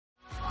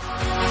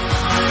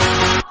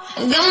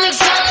Got me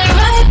feeling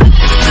right.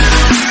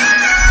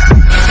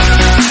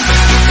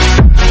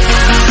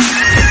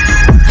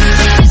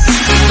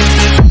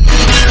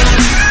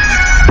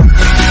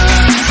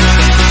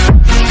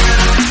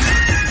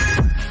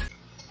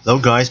 Hello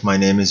guys, my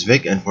name is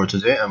Vic, and for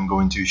today I'm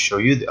going to show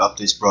you the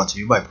updates brought to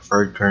you by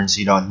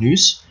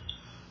preferredcurrency.news.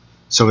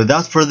 So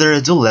without further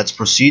ado, let's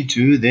proceed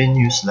to the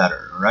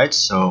newsletter. Alright,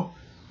 so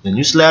the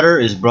newsletter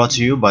is brought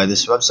to you by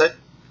this website,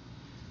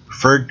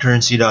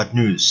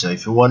 preferredcurrency.news. So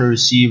if you want to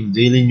receive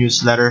daily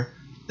newsletter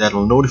that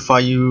will notify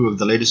you of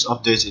the latest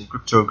updates in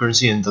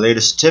cryptocurrency and the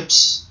latest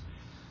tips,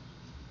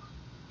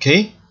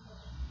 okay,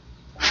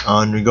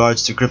 on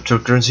regards to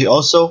cryptocurrency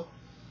also,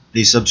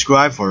 please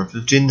subscribe for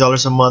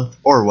 $15 a month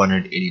or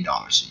 $180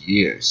 a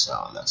year.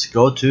 So let's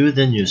go to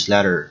the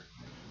newsletter.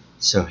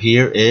 So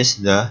here is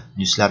the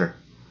newsletter.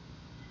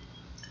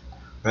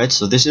 Right,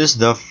 so this is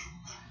the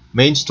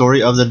main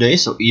story of the day.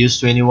 So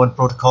EOS21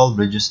 protocol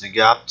bridges the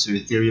gap to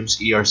Ethereum's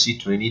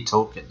ERC20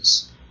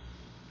 tokens.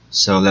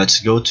 So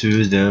let's go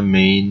to the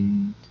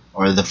main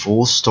or the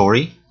full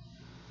story.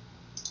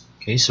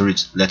 Okay, so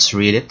let's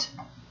read it.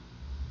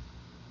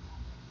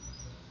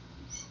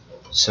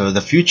 So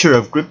the future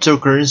of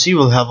cryptocurrency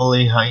will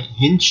heavily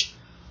hinge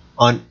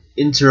on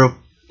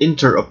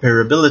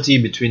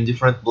interoperability between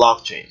different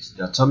blockchains.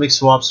 The atomic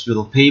swaps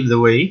will pave the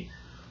way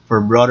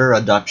for broader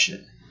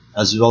adoption,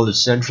 as well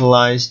as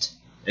centralized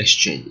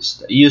exchanges.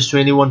 The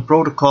EOS21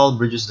 protocol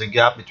bridges the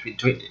gap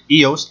between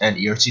EOS and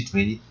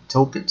ERC20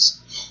 tokens.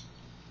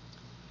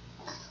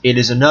 It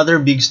is another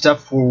big step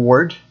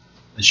forward,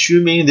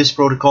 assuming this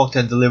protocol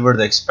can deliver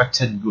the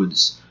expected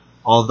goods.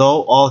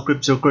 Although all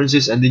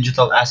cryptocurrencies and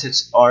digital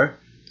assets are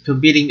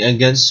competing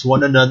against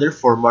one another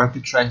for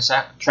market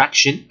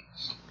traction,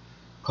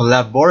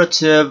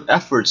 collaborative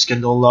efforts can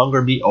no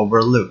longer be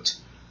overlooked.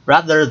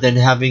 Rather than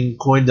having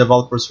coin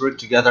developers work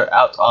together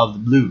out of the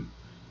blue,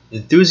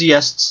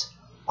 enthusiasts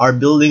are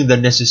building the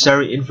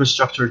necessary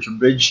infrastructure to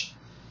bridge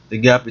the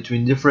gap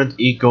between different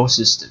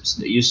ecosystems.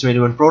 The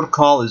EOS21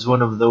 protocol is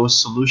one of those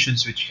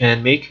solutions which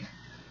can make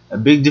a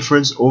big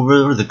difference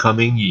over the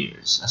coming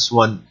years. As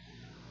one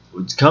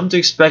would come to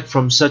expect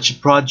from such a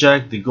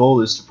project, the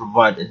goal is to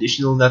provide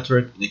additional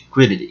network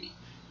liquidity.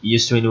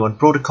 EOS21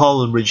 protocol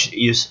will bridge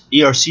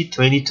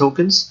ERC20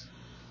 tokens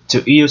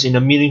to EOS in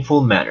a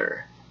meaningful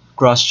manner.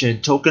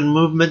 Cross-chain token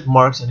movement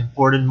marks an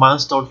important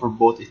milestone for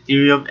both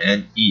Ethereum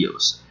and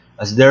EOS,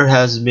 as there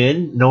has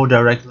been no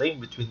direct link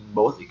between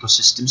both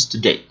ecosystems to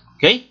date.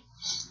 Okay,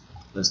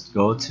 let's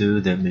go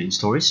to the main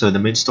story. So the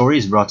main story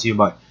is brought to you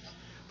by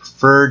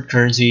Preferred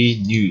Currency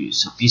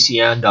News,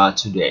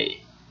 pcn.today.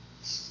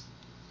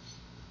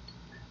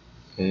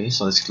 Okay,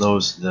 so let's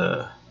close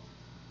the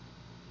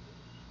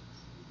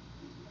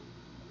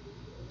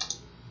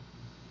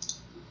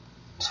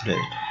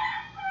today.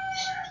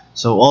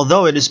 So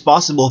although it is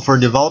possible for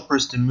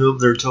developers to move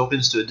their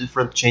tokens to a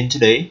different chain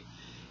today,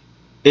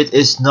 it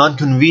is not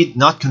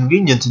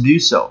convenient to do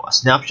so. A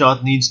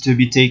snapshot needs to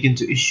be taken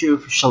to issue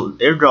official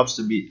airdrops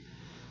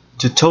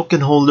to token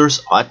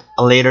holders at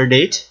a later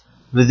date.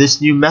 With this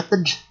new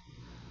method,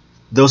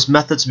 those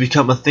methods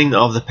become a thing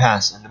of the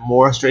past, and a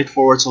more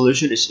straightforward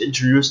solution is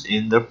introduced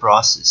in the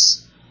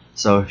process.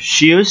 So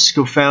Shios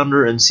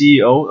co-founder and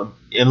CEO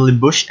Emily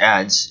Bush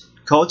adds,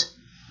 quote,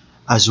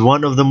 "As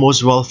one of the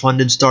most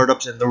well-funded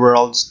startups in the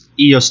world,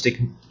 EOS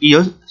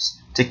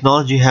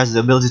technology has the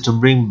ability to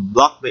bring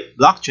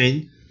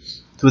blockchain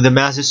to the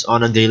masses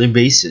on a daily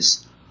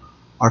basis.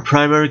 Our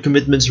primary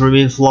commitments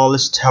remain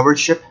flawless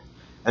stewardship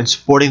and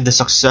supporting the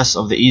success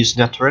of the EOS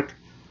network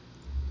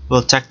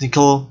with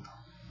technical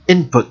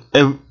input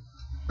and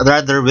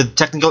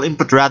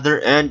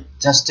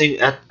testing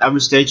at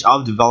every stage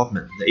of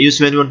development. The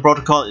EOS21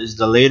 protocol is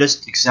the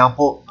latest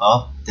example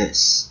of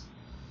this."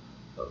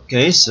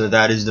 Okay, so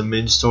that is the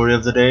main story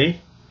of the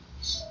day.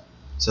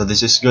 So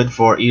this is good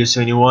for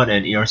EOS21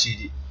 and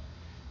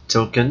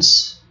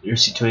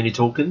ERC20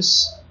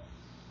 tokens.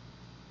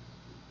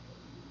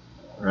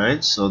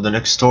 Alright, so the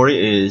next story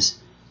is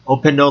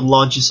OpenNode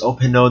launches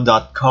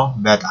OpenNode.co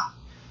beta.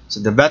 So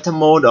the beta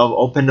mode of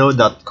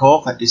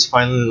OpenNode.co is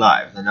finally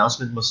live. The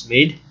announcement was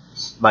made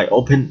by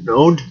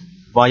OpenNode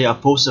via a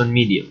post on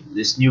Medium.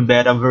 This new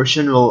beta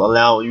version will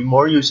allow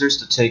more users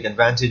to take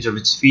advantage of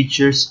its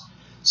features,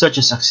 such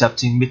as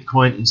accepting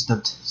Bitcoin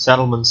instant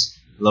settlements,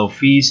 low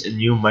fees, and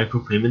new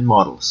micropayment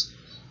models.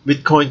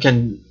 Bitcoin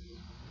can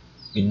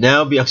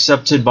now be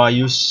accepted by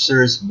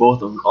users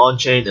both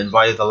on-chain and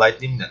via the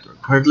Lightning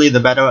Network. Currently, the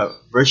beta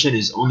version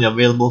is only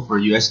available for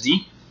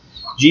USD,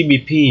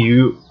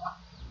 GBP,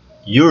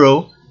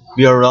 Euro,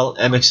 BRL,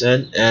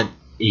 MXN, and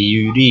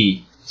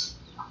AUD,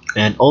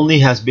 and only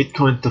has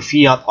Bitcoin to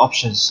fiat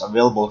options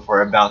available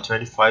for about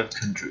 25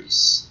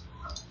 countries.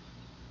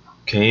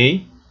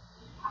 Okay.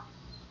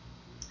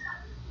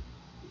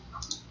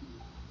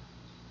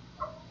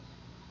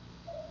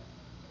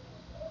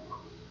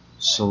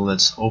 So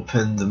let's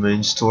open the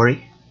main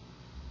story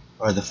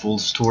or the full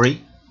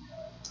story.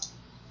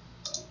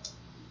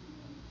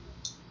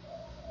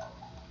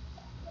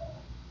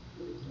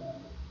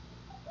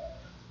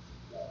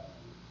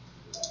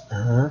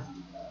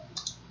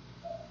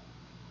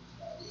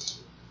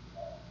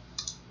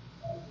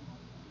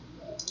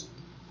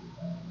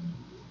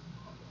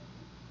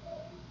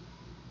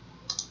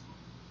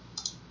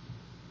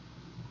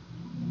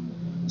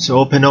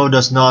 So OpenNode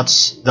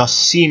does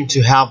seem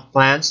to have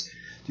plans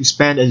to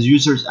expand as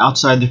users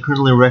outside the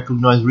currently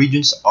recognized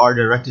regions are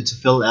directed to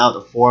fill out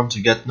a form to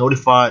get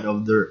notified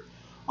of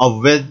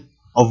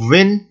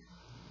when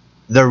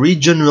the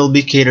region will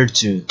be catered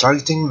to,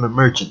 targeting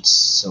merchants.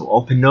 So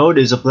OpenNode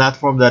is a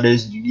platform that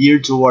is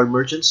geared toward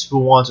merchants who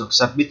want to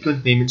accept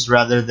Bitcoin payments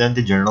rather than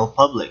the general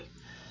public.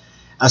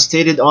 As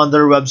stated on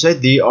their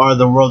website, they are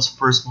the world's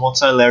first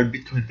multi-layered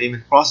Bitcoin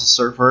payment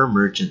processor for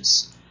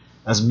merchants.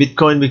 As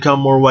Bitcoin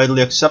becomes more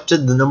widely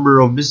accepted, the number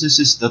of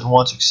businesses that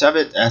want to accept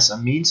it as a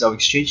means of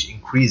exchange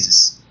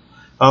increases.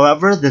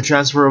 However, the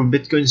transfer of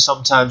Bitcoin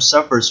sometimes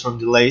suffers from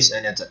delays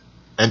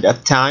and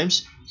at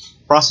times,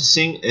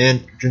 processing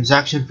and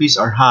transaction fees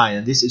are high,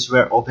 and this is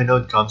where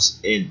OpenNode comes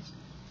in.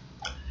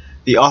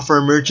 They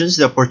offer merchants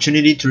the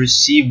opportunity to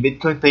receive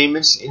Bitcoin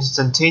payments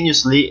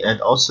instantaneously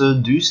and also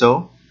do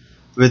so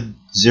with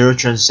zero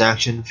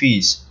transaction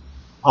fees.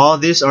 All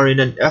these are in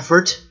an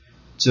effort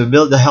to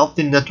build a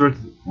healthy network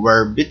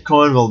where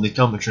Bitcoin will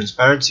become a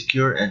transparent,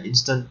 secure, and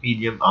instant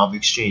medium of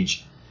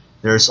exchange.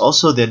 There is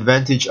also the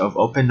advantage of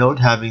OpenNode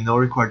having no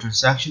required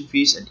transaction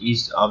fees and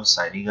ease of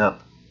signing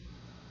up.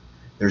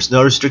 There is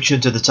no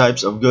restriction to the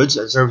types of goods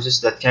and services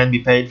that can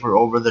be paid for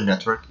over the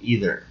network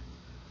either.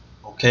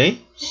 Okay,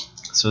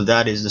 so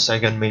that is the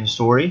second main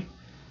story.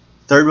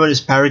 Third one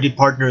is Parity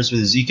partners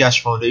with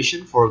Zcash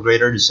Foundation for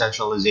greater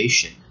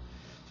decentralization.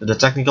 So the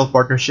technical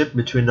partnership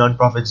between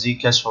nonprofit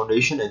Zcash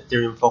Foundation and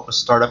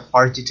Ethereum-focused startup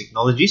Parity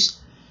Technologies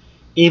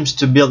aims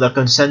to build a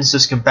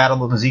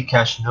consensus-compatible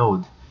Zcash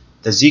node.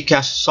 The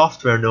Zcash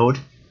software node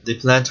they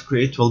plan to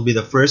create will be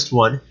the first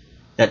one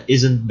that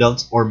isn't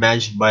built or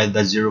managed by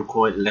the Zero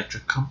Coin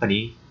Electric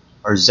Company,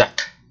 or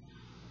ZEC.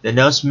 The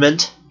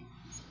announcement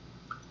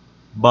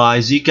by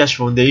Zcash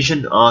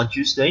Foundation on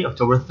Tuesday,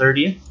 October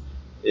 30th,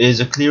 is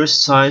the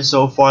clearest sign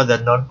so far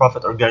that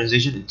nonprofit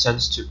organization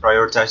intends to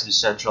prioritize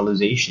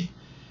decentralization,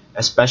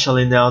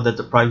 especially now that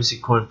the Privacy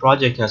Coin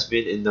project has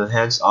been in the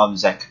hands of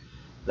ZEC,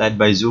 led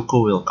by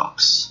Zuko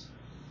Wilcox.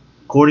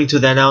 According to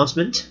the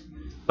announcement,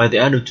 by the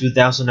end of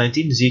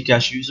 2019,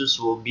 Zcash users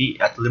will be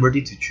at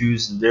liberty to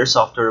choose their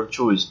software of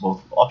choice.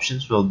 Both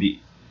options will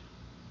be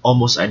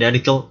almost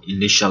identical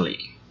initially.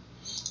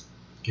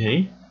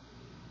 Okay.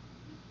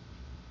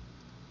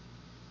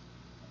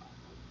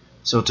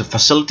 So to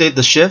facilitate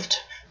the shift,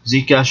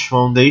 Zcash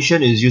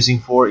Foundation is using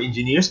 4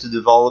 engineers to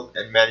develop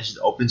and manage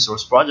the open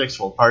source projects,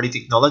 while Party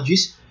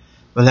Technologies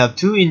will have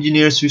 2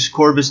 engineers whose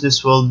core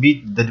business will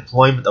be the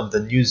deployment of the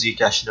new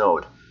Zcash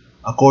node,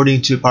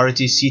 according to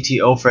Parity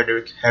CTO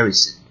Frederick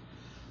Harrison.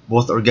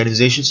 Both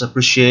organizations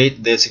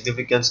appreciate the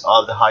significance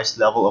of the highest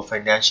level of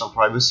financial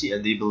privacy,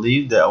 and they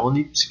believe the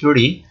only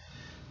security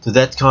to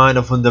that kind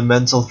of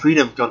fundamental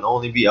freedom can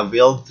only be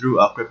availed through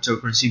a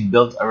cryptocurrency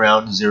built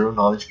around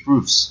zero-knowledge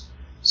proofs.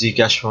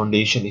 Zcash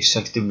Foundation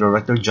Executive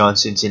Director John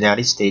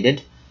Cincinnati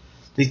stated,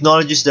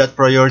 "Technologies that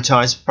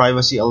prioritize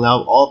privacy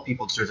allow all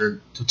people to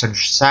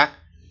transact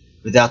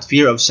without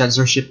fear of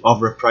censorship or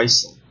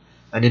reprisal.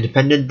 An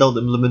independent node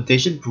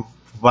implementation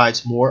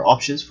provides more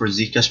options for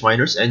Zcash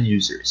miners and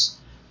users,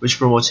 which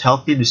promotes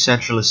healthy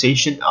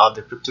decentralization of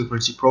the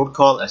cryptocurrency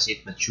protocol as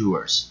it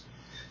matures."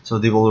 So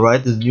they will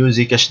write the new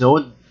Zcash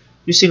node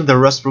using the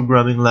Rust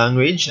programming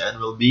language and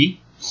will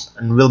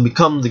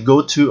become the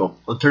go-to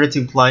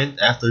alternative client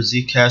after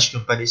Zcash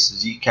company's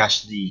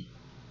Zcashd,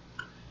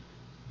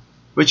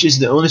 which is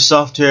the only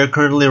software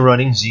currently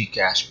running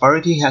Zcash.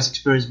 Parity has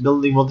experience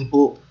building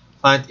multiple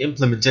client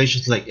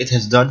implementations like it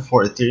has done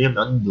for Ethereum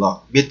and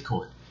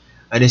Bitcoin,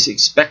 and is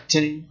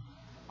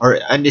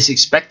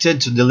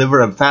expected to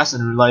deliver a fast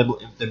and reliable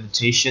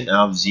implementation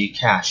of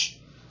Zcash.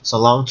 So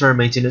long-term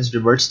maintenance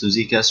reverts to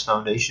Zcash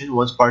Foundation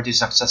once Parity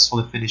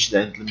successfully finishes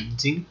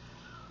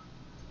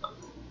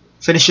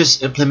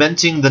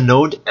implementing the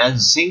node and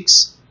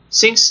syncs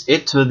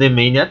it to the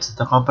mainnet.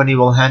 The company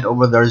will hand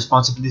over the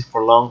responsibility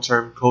for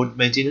long-term code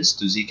maintenance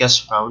to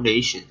Zcash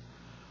Foundation,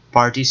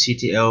 Party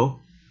CTO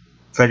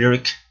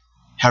Frederick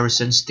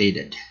Harrison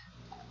stated.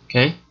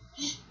 Okay,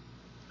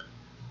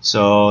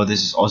 so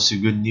this is also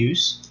good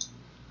news.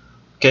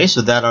 Okay,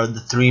 so that are the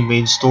 3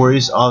 main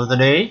stories of the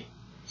day.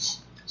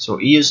 So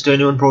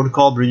ES21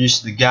 protocol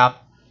bridges the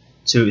gap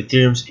to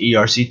Ethereum's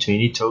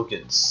ERC20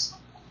 tokens.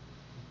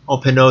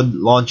 OpenNode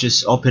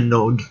launches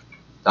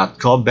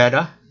OpenNode.com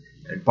beta,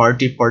 and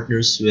Party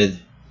partners with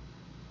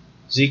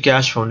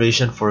Zcash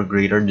Foundation for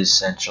greater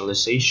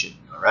decentralization.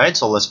 Alright,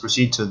 so let's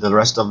proceed to the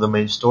rest of the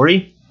main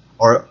story,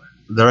 or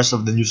the rest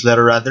of the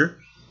newsletter rather.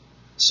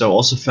 So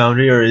also found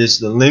here is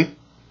the link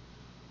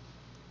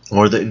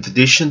or the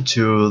invitation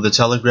to the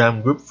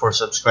Telegram group for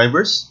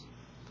subscribers.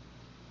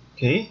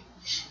 Okay,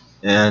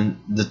 and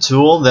the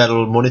tool that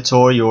will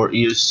monitor your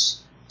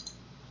EOS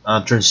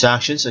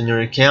transactions on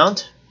your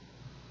account.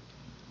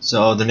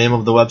 So the name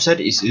of the website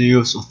is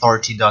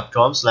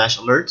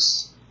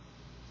eosauthority.com/alerts.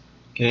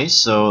 Okay,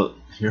 so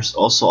here's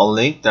also a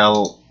link that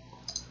will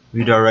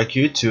redirect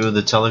you to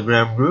the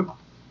Telegram group.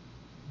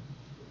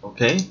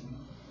 Okay,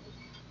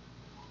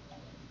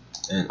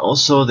 and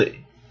also the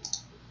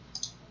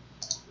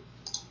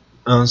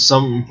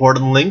some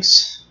important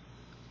links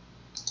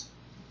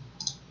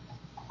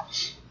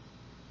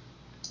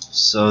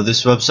So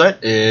this website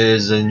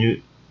is a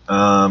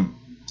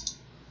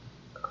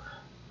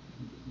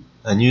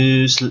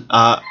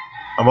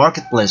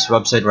marketplace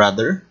website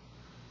rather,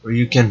 where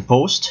you can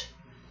post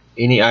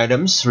any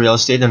items, real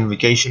estate and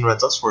vacation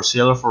rentals for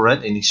sale or for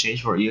rent in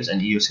exchange for EOS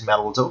and EOS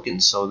compatible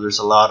tokens. So there's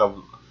a lot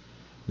of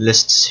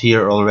lists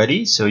here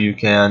already, so you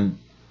can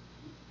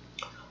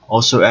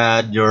also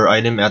add your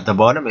item at the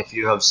bottom if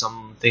you have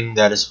something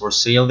that is for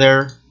sale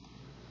there.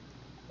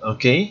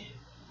 Okay,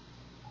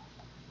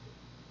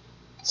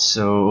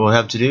 so what we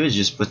have to do is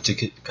just put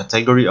the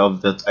category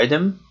of that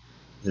item,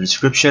 the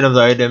description of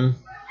the item,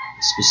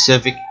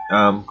 specific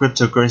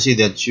cryptocurrency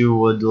that you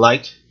would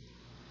like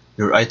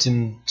your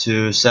item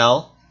to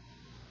sell,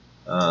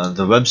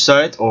 the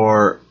website,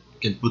 or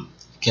you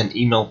can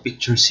email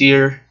pictures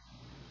here,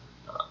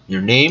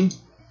 your name,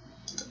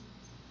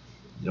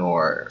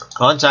 your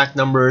contact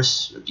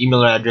numbers, your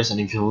email address, and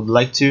if you would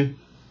like to, you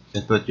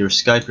can put your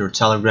Skype, your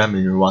Telegram,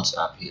 and your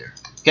WhatsApp here.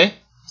 Okay,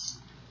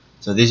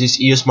 so this is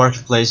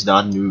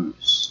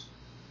eosmarketplace.news.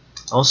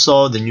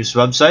 Also the news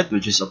website,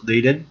 which is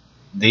updated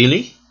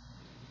daily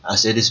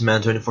as it is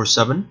manned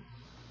 24/7.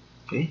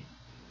 Okay,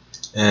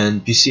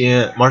 and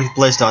pcn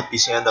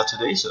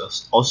marketplace.pcn.today, so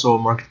it's also a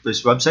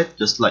marketplace website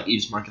just like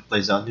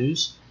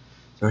eosmarketplace.news.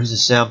 Here's a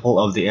sample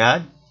of the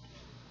ad.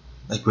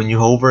 Like when you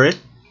hover it,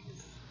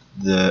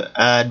 the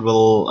ad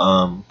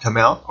will come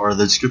out, or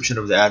the description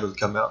of the ad will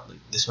come out,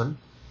 like this one.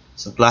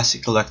 It's a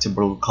classic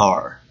collectible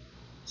car.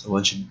 So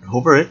once you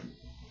hover it,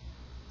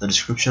 the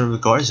description of the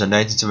car is a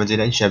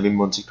 1979 Chevy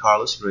Monte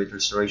Carlos Great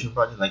Restoration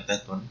Project, like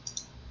that one.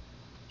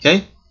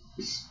 Okay,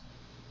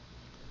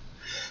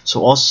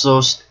 so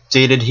also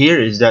stated here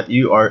is that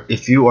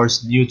if you are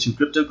new to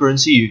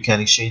cryptocurrency, you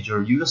can exchange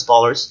your US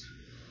dollars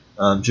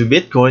to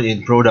Bitcoin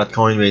in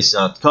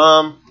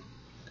pro.coinbase.com.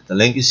 The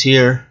link is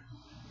here,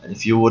 and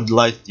if you would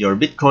like your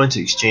Bitcoin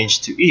to exchange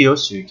to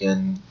EOS, you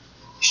can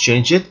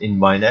exchange it in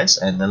Binance,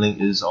 and the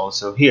link is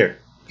also here.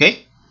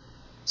 Okay,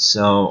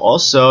 so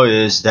also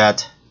is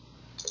that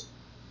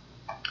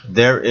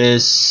there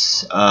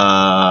is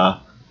a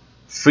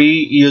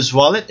free EOS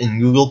wallet in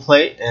Google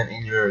Play and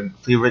in your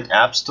favorite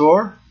app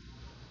store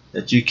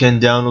that you can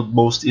download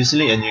most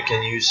easily, and you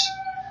can use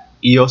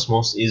EOS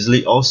most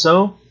easily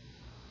also.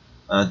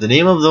 The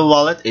name of the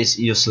wallet is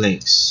EOS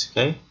Links.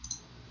 Okay,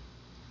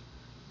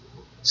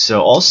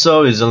 so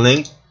also is a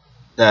link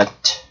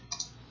that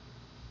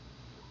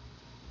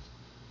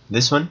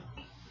this one.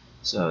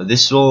 So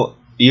this will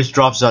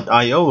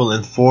EOSdrops.io will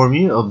inform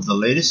you of the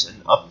latest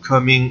and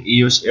upcoming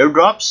EOS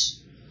airdrops.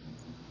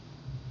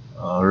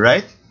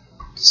 Alright,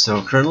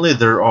 so currently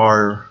there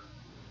are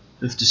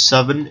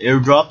 57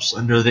 airdrops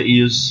under the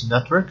EOS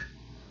network.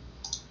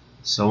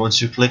 So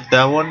once you click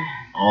that one,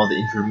 all the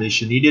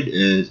information needed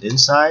is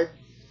inside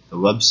the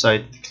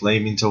website,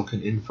 claiming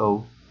token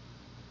info,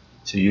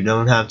 so you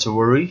don't have to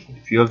worry.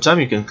 If you have time,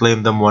 you can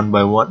claim them one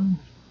by one.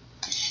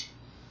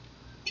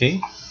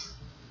 Okay,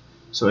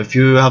 so if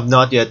you have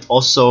not yet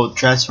also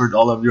transferred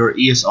all of your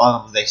EOS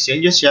off of the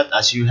exchanges yet,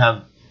 as you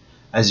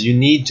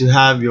need to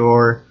have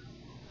your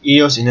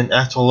EOS in an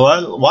actual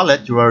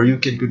wallet where you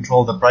can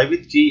control the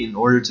private key in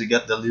order to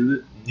get the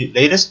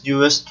latest,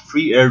 newest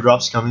free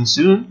airdrops coming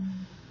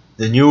soon.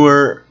 The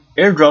newer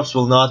airdrops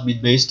will not be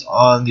based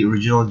on the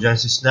original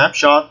Genesis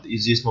snapshot. The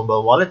easiest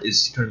mobile wallet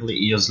is currently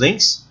EOS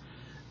Links.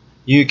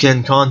 You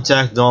can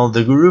contact Donald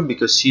the Guru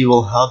because he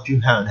will help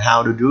you on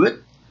how to do it.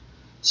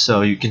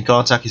 So you can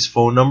contact his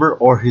phone number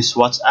or his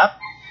WhatsApp.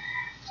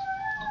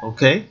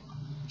 Okay,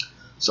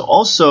 so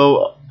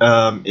also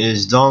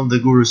is Donald the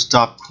Guru's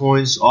top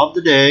coins of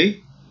the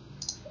day.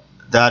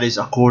 That is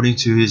according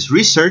to his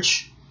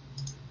research,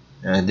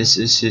 and this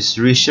is his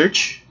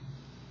research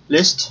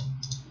list.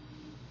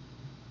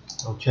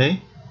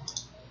 Okay,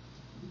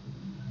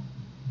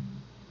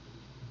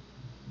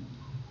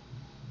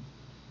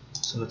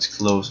 so let's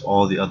close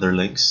all the other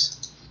links.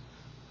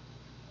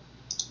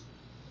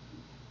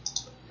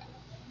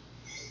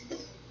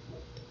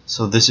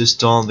 So this is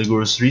Donald the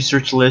Guru's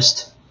research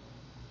list.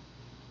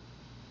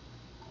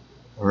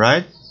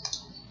 Alright,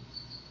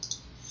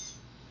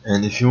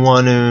 and if you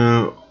want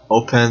to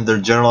open their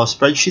general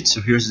spreadsheet, so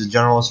here's the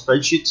general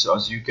spreadsheet. So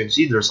as you can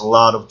see, there's a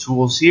lot of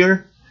tools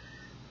here.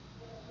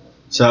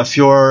 So if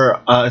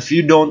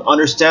you don't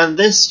understand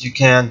this, you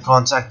can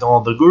contact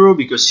Donald the Guru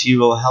because he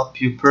will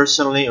help you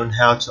personally on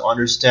how to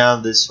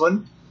understand this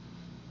one.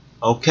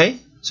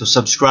 Okay, so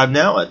subscribe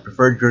now at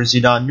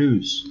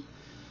preferredcurrency.news.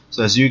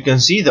 So as you can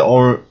see,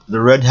 the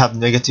red have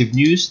negative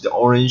news, the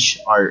orange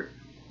are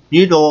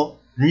neutral,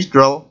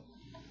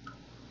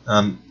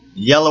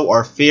 yellow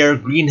are fair,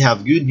 green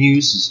have good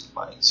news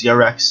like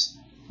ZRX,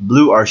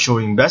 blue are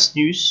showing best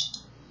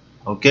news.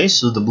 Okay,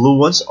 so the blue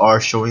ones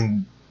are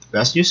showing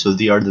best news, so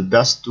they are the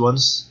best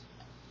ones.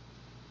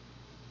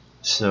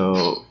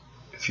 So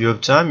if you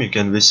have time, you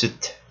can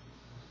visit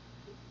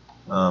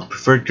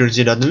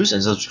preferredcurrency.news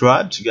and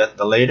subscribe to get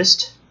the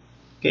latest.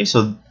 Okay,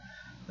 so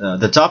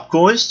the top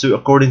coins,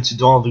 according to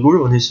Donald the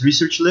Guru on his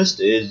research list,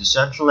 is the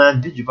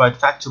Decentraland Digibyte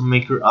Factor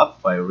Maker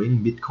up by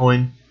Ring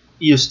Bitcoin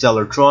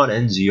Stellar Tron,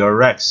 and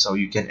ZRX. So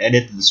you can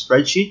edit the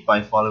spreadsheet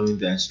by following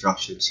the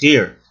instructions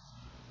here.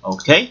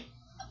 Okay.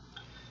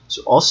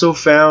 So also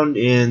found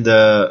in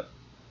the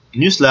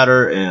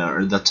newsletter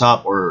are the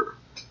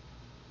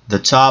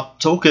top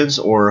tokens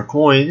or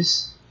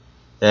coins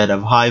that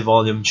have high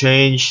volume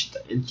change,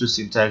 the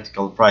interesting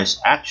tactical price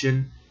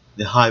action,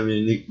 the high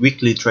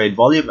weekly trade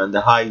volume, and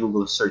the high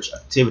Google search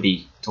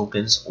activity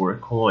tokens or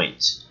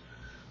coins.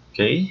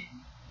 Okay.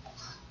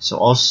 So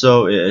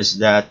also is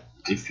that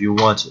if you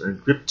want to earn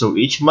crypto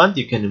each month,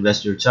 you can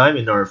invest your time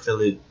in their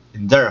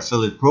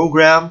affiliate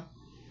program.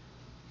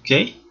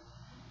 Okay.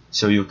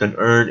 So you can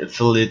earn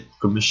affiliate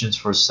commissions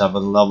for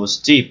 7 levels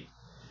deep.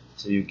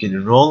 So you can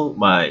enroll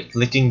by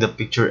clicking the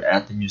picture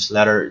at the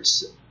newsletter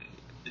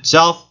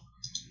itself,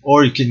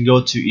 or you can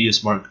go to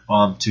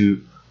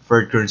to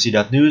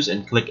preferredcurrency.news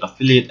and click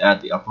affiliate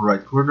at the upper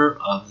right corner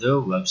of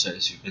the website.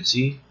 As you can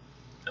see,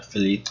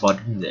 affiliate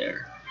button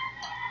there.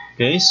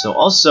 Okay, so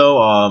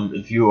also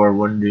if you are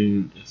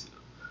wondering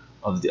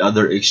of the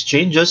other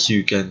exchanges,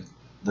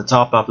 the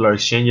top popular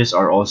exchanges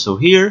are also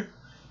here.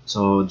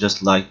 So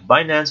just like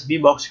Binance,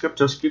 Bbox,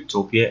 Cryptos,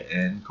 Cryptopia,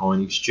 and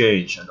Coin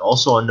Exchange, and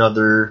also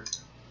another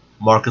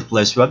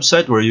marketplace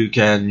website where you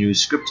can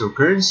use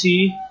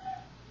cryptocurrency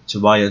to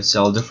buy and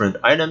sell different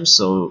items.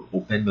 So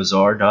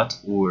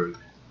openbazaar.org.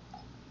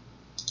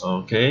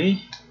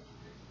 Okay,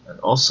 and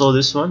also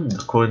this one, the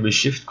Coinbase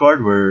Shift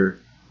Card, where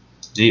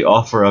they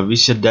offer a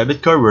Visa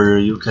debit card where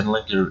you can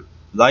link your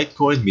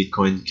Litecoin,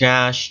 Bitcoin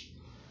Cash,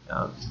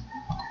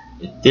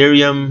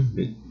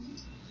 Ethereum,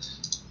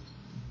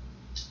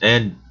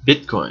 and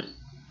Bitcoin.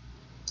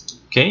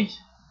 Okay,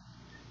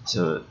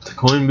 so the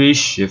Coinbase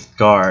Shift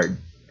Card,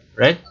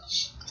 right?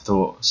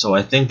 So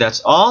I think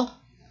that's all.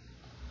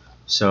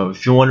 So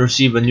if you want to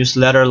receive a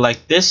newsletter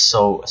like this,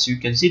 so as you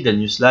can see, the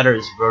newsletter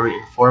is very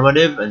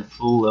informative and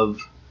full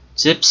of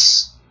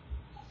tips.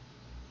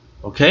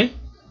 Okay,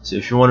 so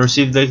if you want to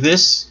receive like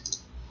this,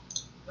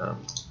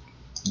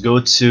 go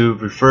to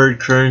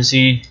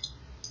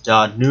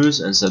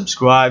preferredcurrency.news and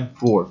subscribe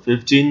for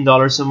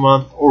 $15 a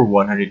month or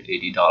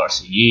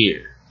 $180 a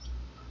year.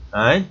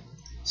 Alright,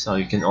 so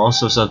you can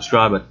also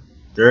subscribe at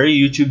their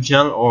YouTube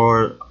channel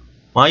or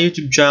my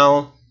YouTube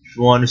channel if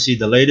you want to see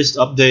the latest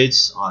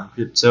updates on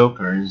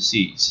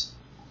cryptocurrencies.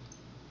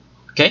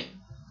 Okay,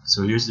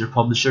 so here's their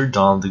publisher,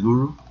 Donald the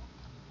Guru.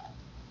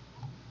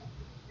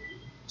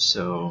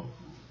 So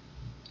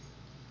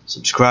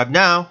subscribe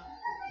now.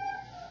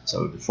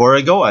 So before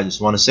I go, I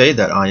just want to say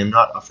that I am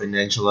not a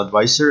financial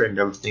advisor, and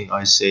everything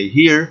I say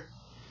here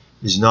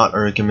is not a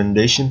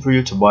recommendation for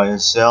you to buy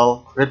and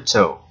sell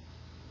crypto.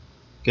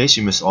 Okay, so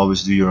you must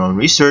always do your own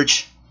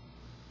research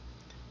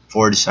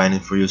before deciding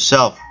for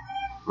yourself,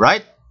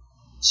 right?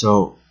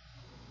 So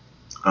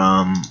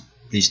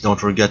please don't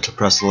forget to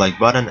press the like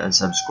button and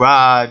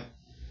subscribe.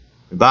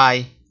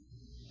 Bye.